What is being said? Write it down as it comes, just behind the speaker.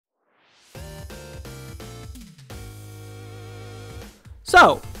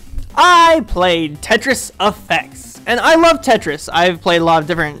So, I played Tetris Effect, and I love Tetris. I've played a lot of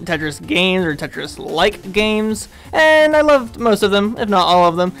different Tetris games or Tetris-like games, and I loved most of them, if not all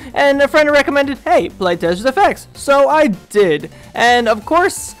of them. And a friend recommended, hey, play Tetris Effect, so I did. And of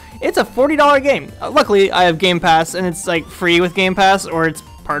course, it's a $40 game. Luckily, I have Game Pass, and it's like free with Game Pass, or it's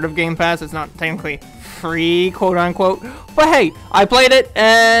part of Game Pass. It's not technically free, quote unquote. But hey, I played it,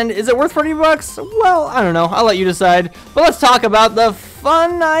 and is it worth 40 bucks? Well, I don't know. I'll let you decide. But let's talk about the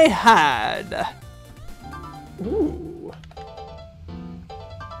fun I had. Ooh.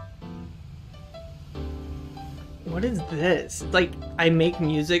 What is this? It's like I make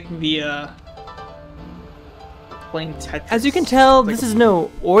music via playing Tetris. As you can tell, this is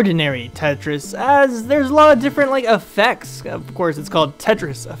no ordinary Tetris, as there's a lot of different like effects. Of course, it's called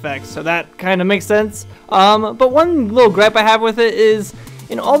Tetris Effect, so that kind of makes sense. But one little gripe I have with it is,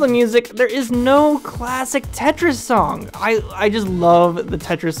 in all the music, there is no classic Tetris song. I just love the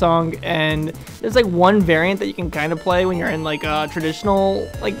Tetris song, and there's like one variant that you can kind of play when you're in like a traditional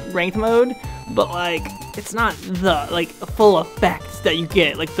like ranked mode, but like it's not the like full effects that you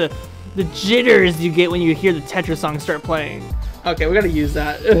get, like the jitters you get when you hear the Tetris song start playing. Okay, we gotta use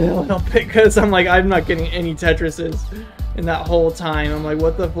that a little bit, because I'm not getting any Tetrises in that whole time. I'm like,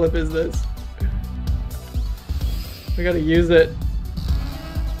 what the flip is this? We gotta use it.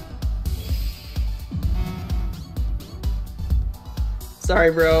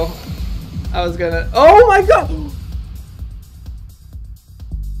 Sorry, bro. I was gonna... Oh my god!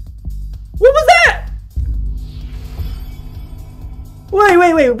 What was that?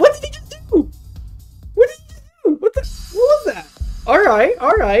 Wait. What did he just do? What did he just do? What was that?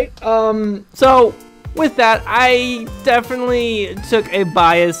 Alright. So, with that, I definitely took a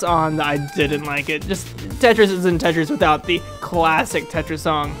bias on that I didn't like it. Just, Tetris isn't Tetris without the classic Tetris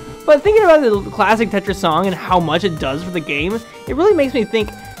song. But thinking about the classic Tetris song and how much it does for the game, it really makes me think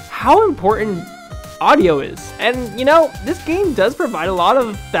how important audio is. And, you know, this game does provide a lot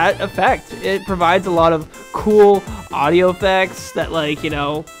of that effect. It provides a lot of cool audio effects that, like, you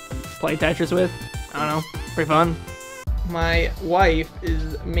know, play Tetris with. I don't know, pretty fun. My wife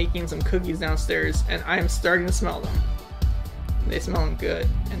is making some cookies downstairs, and I am starting to smell them. They smell good,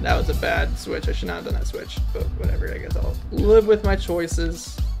 and that was a bad switch. I should not have done that switch, but whatever, I guess I'll live with my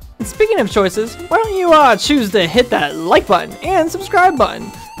choices. And speaking of choices, why don't you choose to hit that like button and subscribe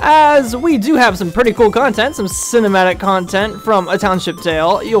button, as we do have some pretty cool content, some cinematic content from A Township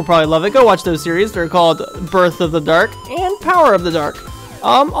Tale. You'll probably love it. Go watch those series. They're called Birth of the Dark and Power of the Dark.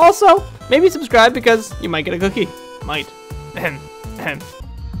 Also, maybe subscribe because you might get a cookie. Might.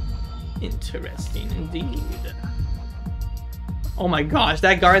 Interesting indeed. Oh my gosh,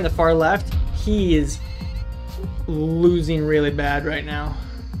 that guy in the far left, he is losing really bad right now.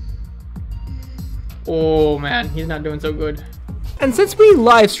 Oh man, he's not doing so good. And since we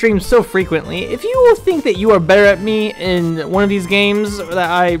live stream so frequently, if you think that you are better at me in one of these games that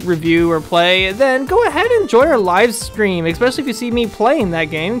I review or play, then go ahead and join our live stream, especially if you see me playing that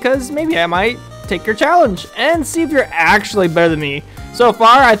game, because maybe I might take your challenge and see if you're actually better than me. So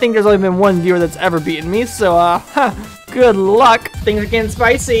far, I think there's only been one viewer that's ever beaten me, so good luck. Things are getting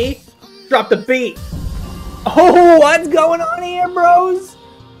spicy. Drop the beat. Oh, what's going on here, bros?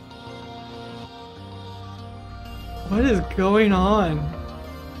 What is going on?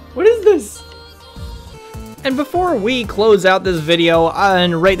 What is this? And before we close out this video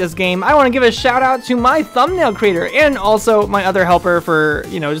and rate this game, I want to give a shout out to my thumbnail creator and also my other helper for,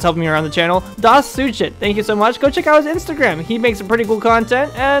 you know, just helping me around the channel, Das Suchit. Thank you so much. Go check out his Instagram. He makes some pretty cool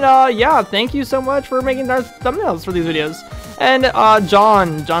content. And yeah, thank you so much for making our thumbnails for these videos. And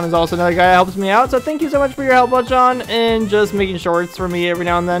John is also another guy that helps me out. So thank you so much for your help, John, and just making shorts for me every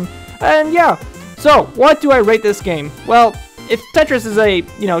now and then. And yeah. So, what do I rate this game? Well, if Tetris is a,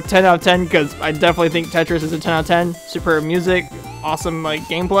 10 out of 10, because I definitely think Tetris is a 10 out of 10, superb music, awesome, like,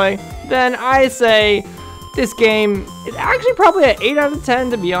 gameplay, then I say this game is actually probably an 8 out of 10,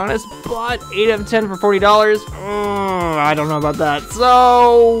 to be honest, but 8 out of 10 for $40, I don't know about that.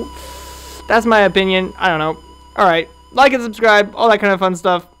 So, that's my opinion. I don't know. Alright, like and subscribe, all that kind of fun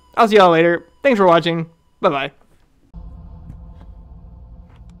stuff. I'll see y'all later. Thanks for watching. Bye-bye.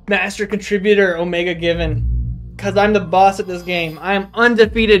 Master contributor Omega Given, cause I'm the boss at this game. I am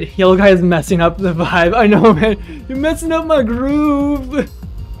undefeated. Yo, guy's messing up the vibe. I know, man. You're messing up my groove.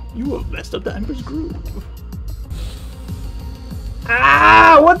 You have messed up the Emperor's groove.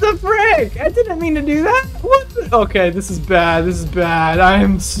 Ah! What the frick? I didn't mean to do that. What? Okay, this is bad. This is bad. I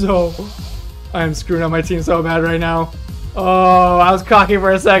am screwing up my team so bad right now. Oh, I was cocky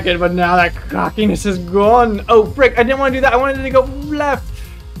for a second, but now that cockiness is gone. Oh, frick! I didn't want to do that. I wanted it to go left.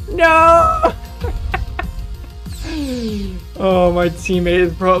 No! Oh, my team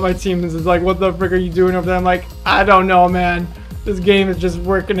is like, what the frick are you doing over there? I'm like, I don't know, man. This game is just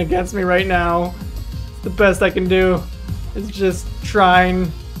working against me right now. It's the best I can do. It's just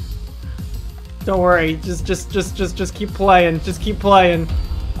trying. Don't worry. Just keep playing. Just keep playing.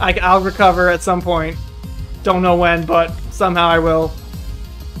 I'll recover at some point. Don't know when, but somehow I will.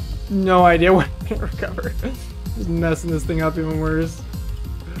 No idea when I can recover. Just messing this thing up even worse.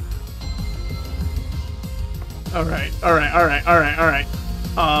 Alright.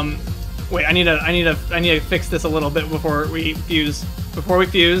 Wait, I need to fix this a little bit before we fuse.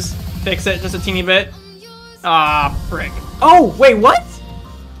 Fix it just a teeny bit. Ah, frick. Oh, wait, what?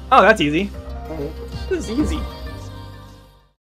 Oh, that's easy. This is easy.